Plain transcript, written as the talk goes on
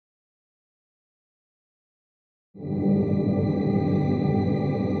Moving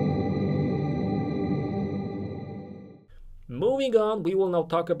on, we will now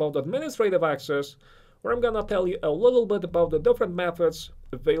talk about administrative access, where I'm going to tell you a little bit about the different methods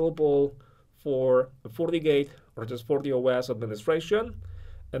available for FortiGate or just FortiOS administration.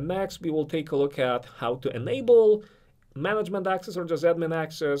 And next, we will take a look at how to enable management access or just admin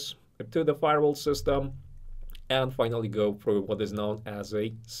access to the firewall system, and finally go through what is known as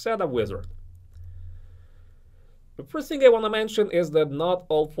a setup wizard. The first thing I want to mention is that not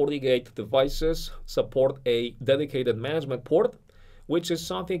all FortiGate devices support a dedicated management port, which is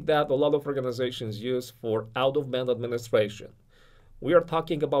something that a lot of organizations use for out-of-band administration. We are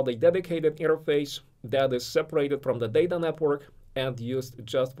talking about a dedicated interface that is separated from the data network and used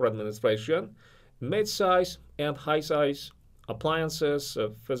just for administration. Mid-size and high-size appliances,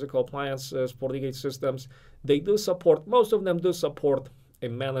 physical appliances, FortiGate systems, they do support, most of them do support a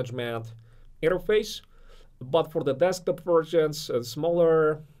management interface. But for the desktop versions,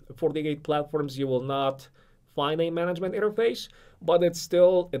 smaller FortiGate platforms, you will not find a management interface, but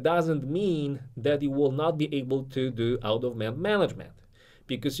it doesn't mean that you will not be able to do out-of-band management,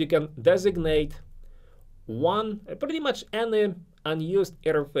 because you can designate pretty much any unused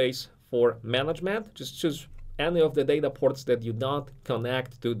interface for management. Just choose any of the data ports that you don't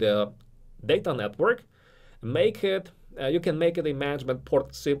connect to the data network. You can make it a management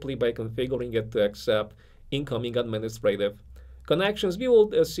port simply by configuring it to accept incoming administrative connections. We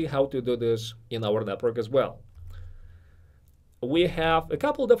will see how to do this in our network as well. We have a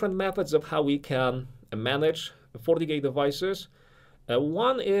couple different methods of how we can manage FortiGate devices.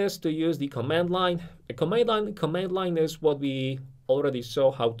 One is to use the command line. A command line is what we already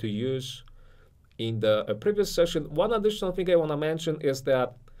saw how to use in the previous session. One additional thing I want to mention is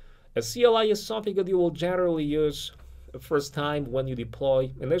that a CLI is something that you will generally use the first time when you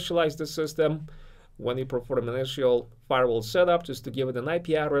initialize the system, when you perform an initial firewall setup, just to give it an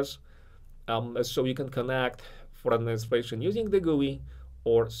IP address, so you can connect for administration using the GUI,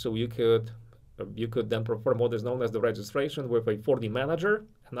 or so you could then perform what is known as the registration with a FortiManager,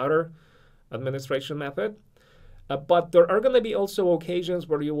 another administration method. But there are going to be also occasions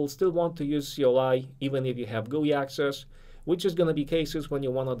where you will still want to use CLI even if you have GUI access, which is going to be cases when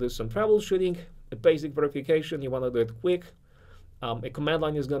you want to do some troubleshooting, a basic verification, you want to do it quick. A command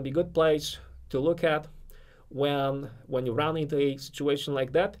line is going to be a good place to look at when you run into a situation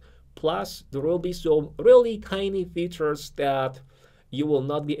like that. Plus, there will be some really tiny features that you will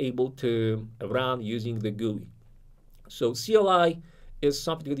not be able to run using the GUI. So CLI is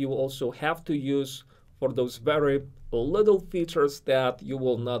something that you will also have to use for those very little features that you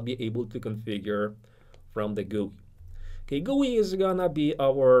will not be able to configure from the GUI. Okay, GUI is gonna be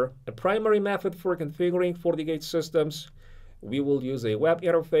our primary method for configuring FortiGate systems. We will use a web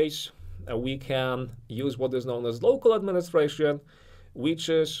interface. We can use what is known as local administration, which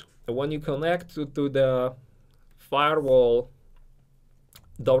is when you connect to the firewall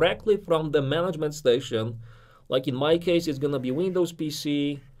directly from the management station. Like in my case, it's going to be Windows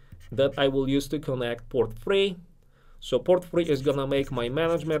PC that I will use to connect port 3. So port 3 is going to make my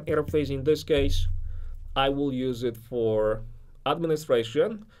management interface. In this case, I will use it for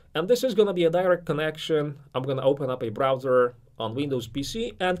administration. And this is going to be a direct connection. I'm going to open up a browser on Windows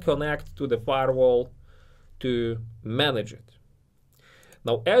PC and connect to the firewall to manage it.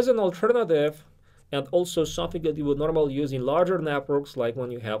 Now, as an alternative, and also something that you would normally use in larger networks, like when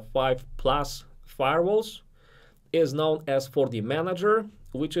you have 5+ firewalls, is known as FortiManager,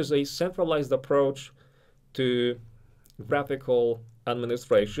 which is a centralized approach to graphical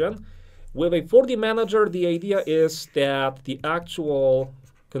administration. With a FortiManager, the idea is that the actual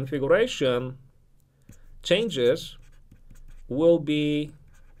configuration changes will be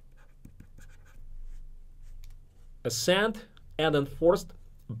sent and enforced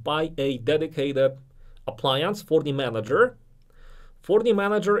by a dedicated appliance, FortiManager.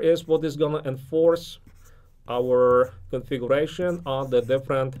 FortiManager is what is going to enforce our configuration on the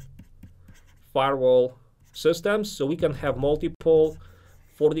different firewall systems. So we can have multiple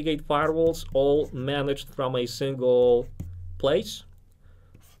FortiGate firewalls all managed from a single place.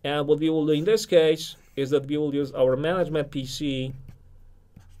 And what we will do in this case is that we will use our management PC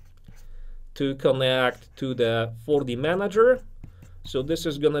to connect to the FortiManager. So this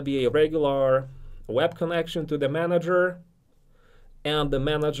is going to be a regular web connection to the manager. And the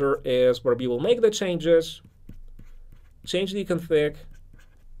manager is where we will make the changes, change the config,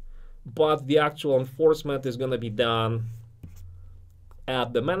 but the actual enforcement is going to be done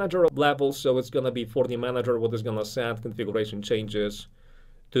at the manager level. So it's going to be FortiManager what is going to send configuration changes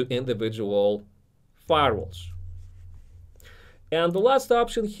to individual firewalls. And the last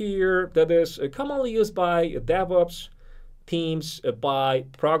option here that is commonly used by DevOps teams, by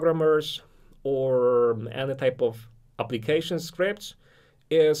programmers, or any type of application scripts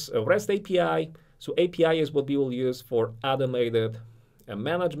is a REST API. So API is what we will use for automated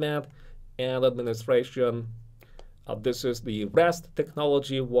management and administration. This is the REST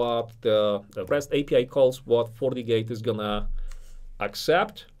technology, what the REST API calls, what FortiGate is gonna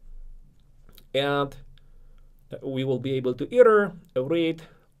accept. And we will be able to either read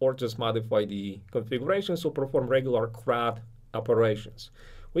or just modify the configuration, so perform regular CRUD operations.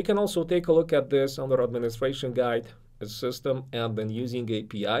 We can also take a look at this under administration guide, system, and then using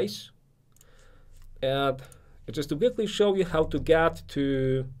APIs. And just to quickly show you how to get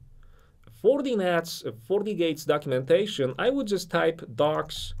to Fortinet's, FortiGate's documentation, I would just type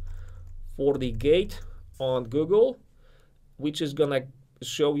docs FortiGate on Google, which is gonna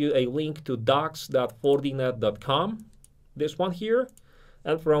show you a link to docs.fortinet.com, this one here.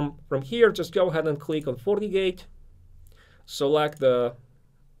 And from here, just go ahead and click on FortiGate, select the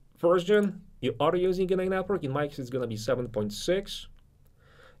version you are using in a network. In my case, it's gonna be 7.6.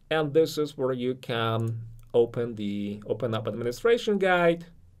 And this is where you can open up administration guide.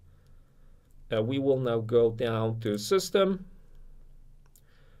 We will now go down to system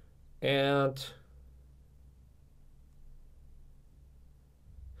and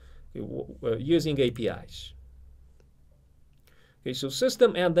using APIs. Okay, so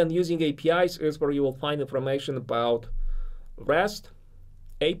system and then using APIs is where you will find information about REST,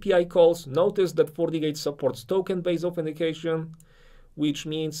 API calls. Notice that FortiGate supports token-based authentication, which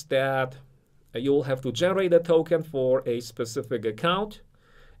means that you will have to generate a token for a specific account.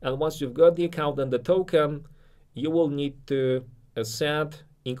 And once you've got the account and the token, you will need to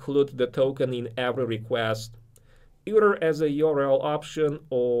include the token in every request, either as a URL option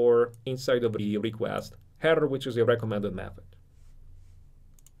or inside of the request header, which is a recommended method.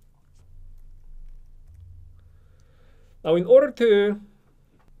 Now, in order to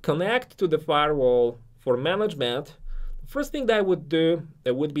connect to the firewall for management, the first thing that I would do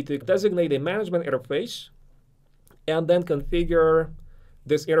would be to designate a management interface and then configure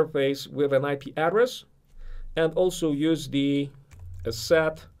this interface with an IP address, and also use the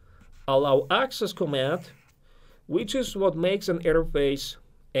set allow access command, which is what makes an interface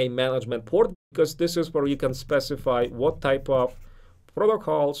a management port, because this is where you can specify what type of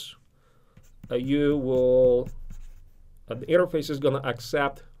protocols the interface is going to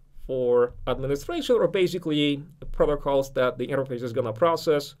accept for administration, or basically protocols that the interface is going to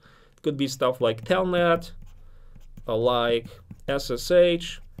process. It could be stuff like telnet, like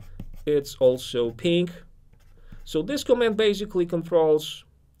SSH. It's also ping. So this command basically controls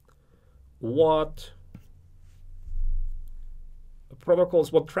what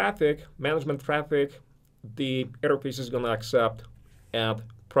protocols, what traffic, management traffic, the interface is going to accept and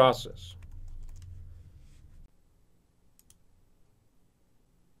process.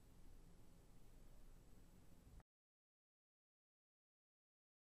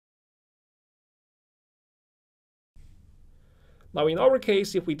 Now, in our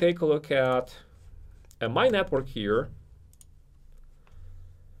case, if we take a look at my network here,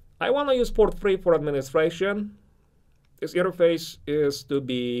 I want to use port 3 for administration. This interface is to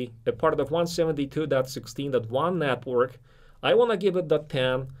be a part of 172.16.1 network. I want to give it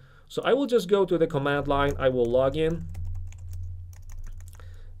 .10. So I will just go to the command line. I will log in.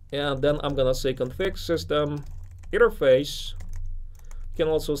 And then I'm going to say config system interface. You can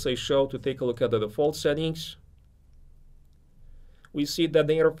also say show to take a look at the default settings. We see that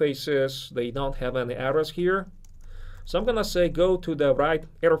the interfaces, they don't have any errors here. So I'm going to say go to the right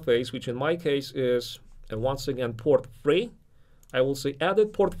interface, which in my case is, once again, port 3. I will say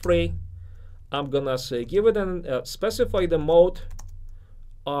edit port 3. I'm going to say give it and specify the mode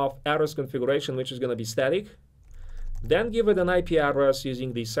of address configuration, which is going to be static. Then give it an IP address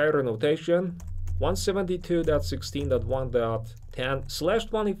using the CIDR notation,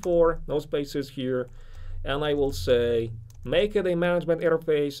 172.16.1.10/24, no spaces here. And I will say make it a management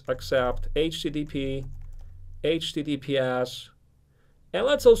interface, accept HTTP, HTTPS, and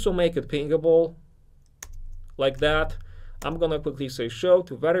let's also make it pingable, like that. I'm going to quickly say show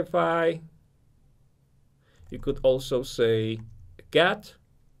to verify. You could also say get,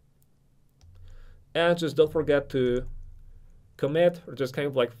 and just don't forget to commit, or just kind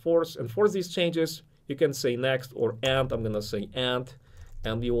of like enforce these changes. You can say next or end. I'm going to say end,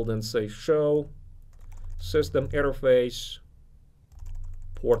 and you will then say show system interface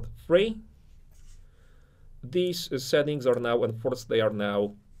port 3. These settings are now enforced. They are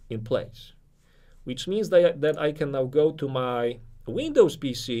now in place, which means that I can now go to my Windows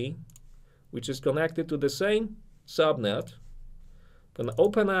PC, which is connected to the same subnet, Gonna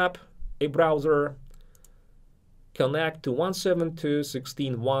open up a browser, connect to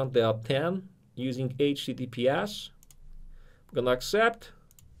 172.16.1.10 using HTTPS. Gonna accept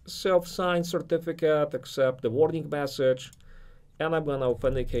self-signed certificate, accept the warning message, and I'm gonna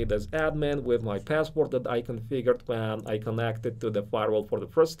authenticate as admin with my password that I configured when I connected to the firewall for the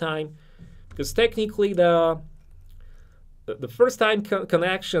first time. Because technically the first time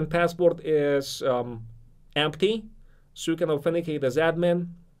connection password is empty, so you can authenticate as admin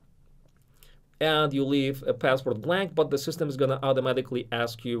and you leave a password blank, but the system is gonna automatically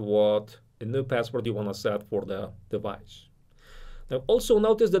ask you what a new password you wanna set for the device. Now also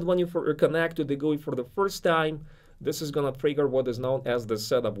notice that when you connect to the GUI for the first time, this is gonna trigger what is known as the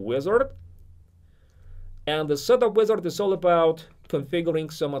Setup Wizard. And the Setup Wizard is all about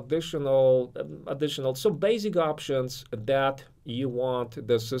configuring some additional some basic options that you want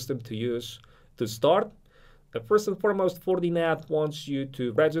the system to use to start. First and foremost, Fortinet wants you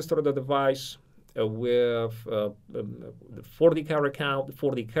to register the device with the FortiCare account,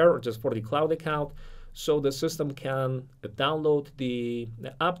 FortiCare, or just FortiCloud account, so the system can download the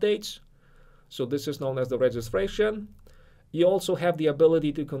updates. So this is known as the registration. You also have the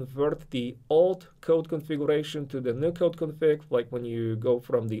ability to convert the old code configuration to the new code config, like when you go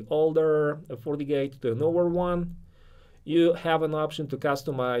from the older FortiGate to the newer one. You have an option to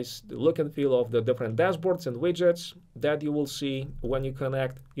customize the look and feel of the different dashboards and widgets that you will see when you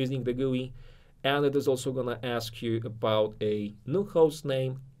connect using the GUI. And it is also going to ask you about a new host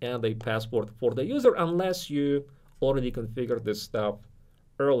name and a password for the user, unless you already configured this stuff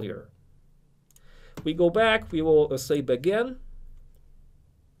earlier. We go back, we will say begin.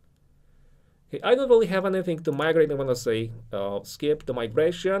 Okay, I don't really have anything to migrate. I'm going to say skip the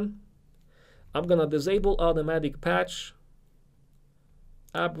migration. I'm going to disable automatic patch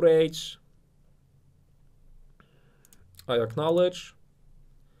upgrades. I acknowledge.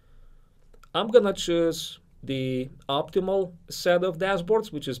 I'm going to choose the optimal set of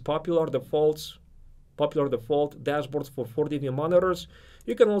dashboards, which is popular default dashboards for FortiView monitors.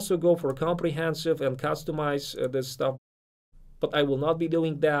 You can also go for comprehensive and customize this stuff, but I will not be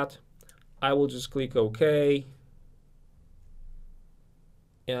doing that. I will just click OK.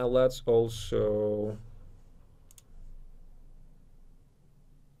 And let's also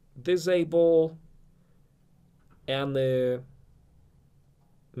disable any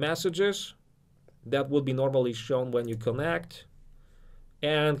messages that would be normally shown when you connect.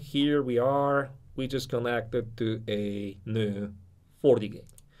 And here we are. We just connected to a new FortiGate.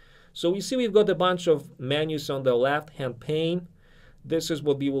 So we see we've got a bunch of menus on the left-hand pane. This is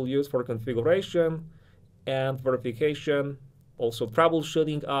what we will use for configuration and verification, also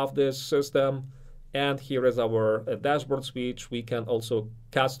troubleshooting of this system. And here is our dashboard switch. We can also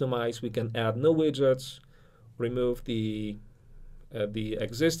customize. We can add new widgets, remove the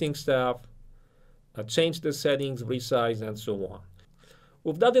existing stuff, change the settings, resize, and so on.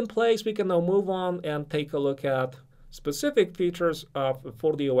 With that in place, we can now move on and take a look at specific features of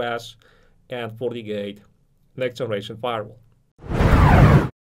FortiOS and FortiGate next generation firewall.